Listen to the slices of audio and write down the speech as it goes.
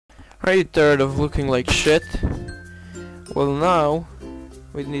Are you tired of looking like shit? Well, now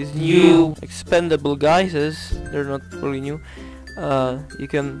with these new expendable guises, they're not really new, you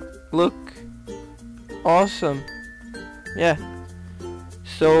can look awesome. Yeah.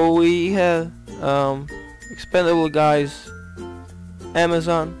 So we have expendable guys,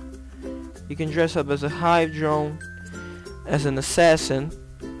 Amazon. You can dress up as a hive drone, as an assassin,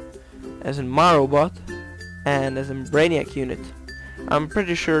 as a Marobot, and as a Brainiac unit. I'm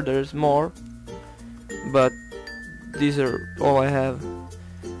pretty sure there's more, but these are all I have.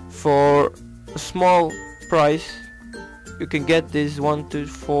 For a small price, you can get these 1, 2,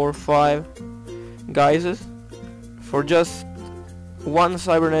 4, 5 guises for just one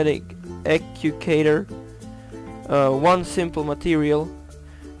cybernetic executor, one simple material,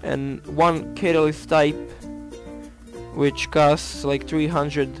 and one catalyst type, which costs like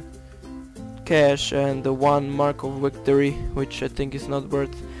 300 cash, and the one mark of victory, which I think is not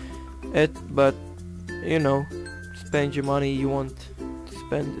worth it, but you know, spend your money you want to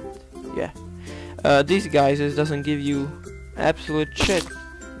spend it. Yeah. These guys doesn't give you absolute shit,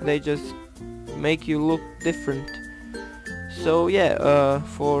 they just make you look different. So yeah,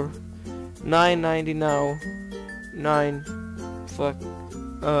 for $9.90 now,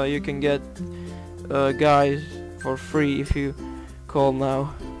 you can get guys for free if you call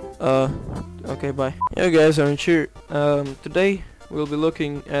now. Okay, bye. Yeah guys, I'm here. Today we'll be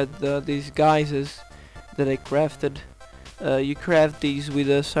looking at these guises that I crafted. You craft these with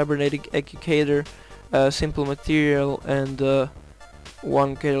a cybernetic executor, simple material, and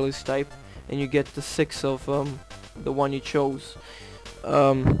one catalyst type, and you get the 6 of the one you chose.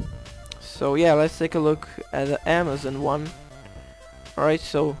 So yeah, let's take a look at the Amazon one. Alright,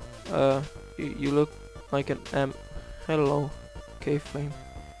 so you look like an hello, K-Flame.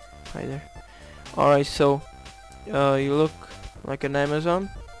 Hi there. Alright, so you look like an Amazon.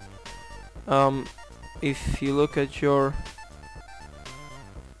 If you look at your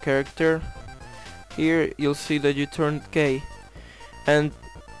character here, you'll see that you turned gay, and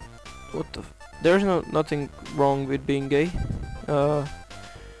what the there's nothing wrong with being gay. I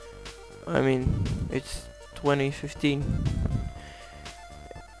mean, it's 2015.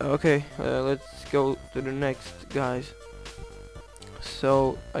 Okay, let's go to the next, guys.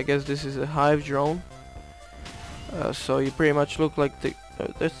 So I guess this is a hive drone. So you pretty much look like the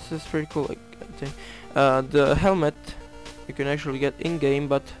that's pretty cool, like, I think. The helmet you can actually get in game,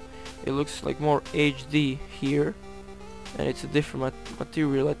 but it looks like more HD here, and it's a different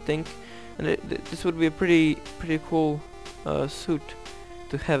material, I think. And this would be a pretty cool suit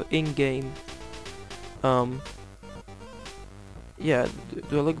to have in game. Yeah,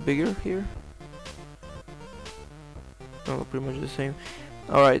 do I look bigger here? Oh, pretty much the same.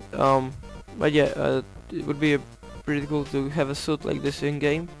 Alright, but yeah, it would be pretty cool to have a suit like this in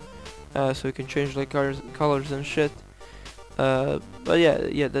game, so you can change like colors and shit. But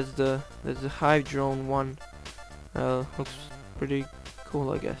yeah, that's the hive drone one. Looks pretty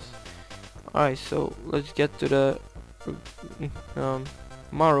cool, I guess. Alright, so let's get to the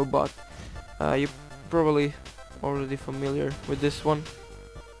Marobot. You're probably already familiar with this one.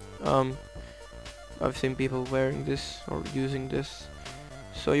 I've seen people wearing this or using this.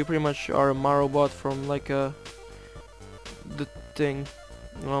 So you pretty much are a Marobot from like the thing,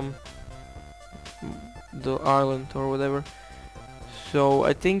 the island or whatever. So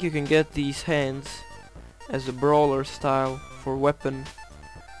I think you can get these hands as a brawler style for weapon.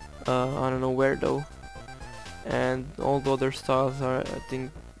 I don't know where though, and all the other styles are, I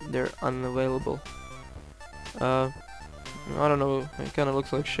think they're unavailable. I don't know, it kinda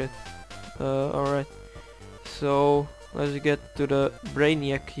looks like shit. Alright, so let's get to the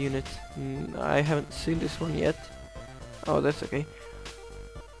Brainiac unit. I haven't seen this one yet. Oh, that's okay.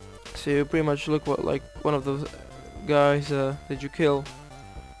 So you pretty much look like one of those guys that you kill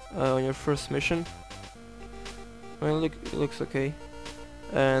on your first mission. Well, it looks okay.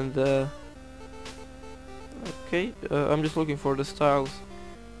 And okay, I'm just looking for the styles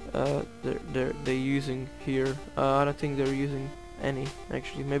they're using here. I don't think they're using any,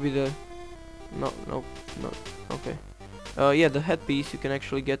 actually. Maybe the no, okay. Yeah, the headpiece you can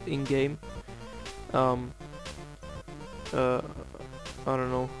actually get in game. I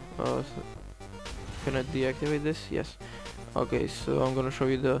don't know. Can I deactivate this? Yes. Okay, so I'm gonna show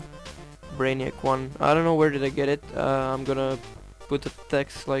you the Brainiac one. I don't know where did I get it. I'm gonna put the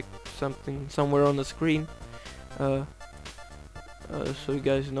text like somewhere on the screen, so you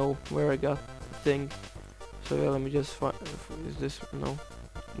guys know where I got the thing. So yeah, let me just find. Is this no?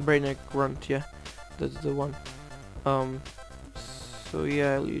 Brainiac Grunt, yeah, that's the one. So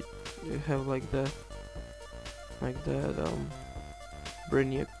yeah, you have like that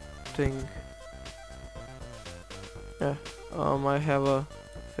Brainiac think, yeah, I have a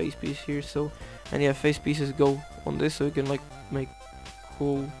face piece here, so, and yeah, face pieces go on this, so you can like make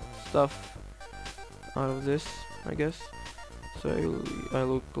cool stuff out of this, I guess. So I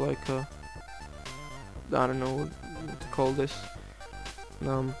look like a, I don't know what to call this.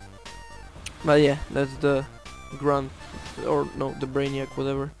 But yeah, that's the grunt, or no, the brainiac,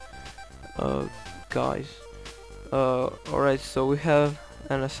 whatever. Guys. Alright, so we have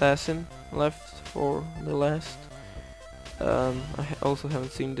an assassin left for the last. Also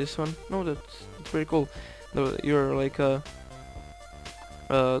haven't seen this one. No, that's pretty cool. No, you're like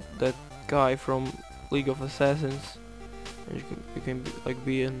that guy from League of Assassins, and you can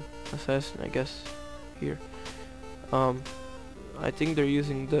be an assassin, I guess. Here, I think they're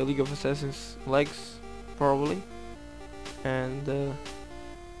using the League of Assassins legs, probably, and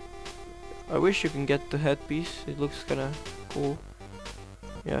I wish you can get the headpiece. It looks kinda cool.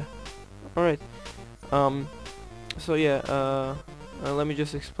 Yeah. Alright. So yeah, let me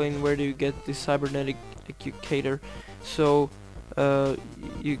just explain where do you get this cybernetic educator. So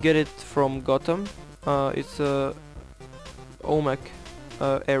you get it from Gotham. It's a OMAC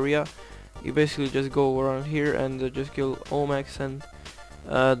area. You basically just go around here and just kill OMACs, and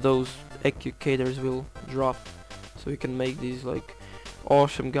those educators will drop. So you can make these like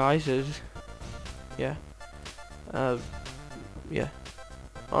awesome guises. Yeah. Yeah.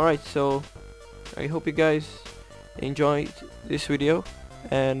 Alright, so I hope you guys enjoyed this video,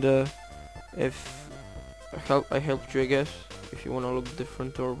 and if I helped you, I guess, if you wanna look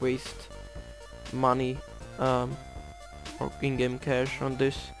different or waste money or in-game cash on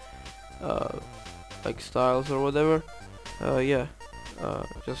this, like styles or whatever, yeah,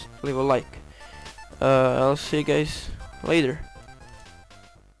 just leave a like. I'll see you guys later.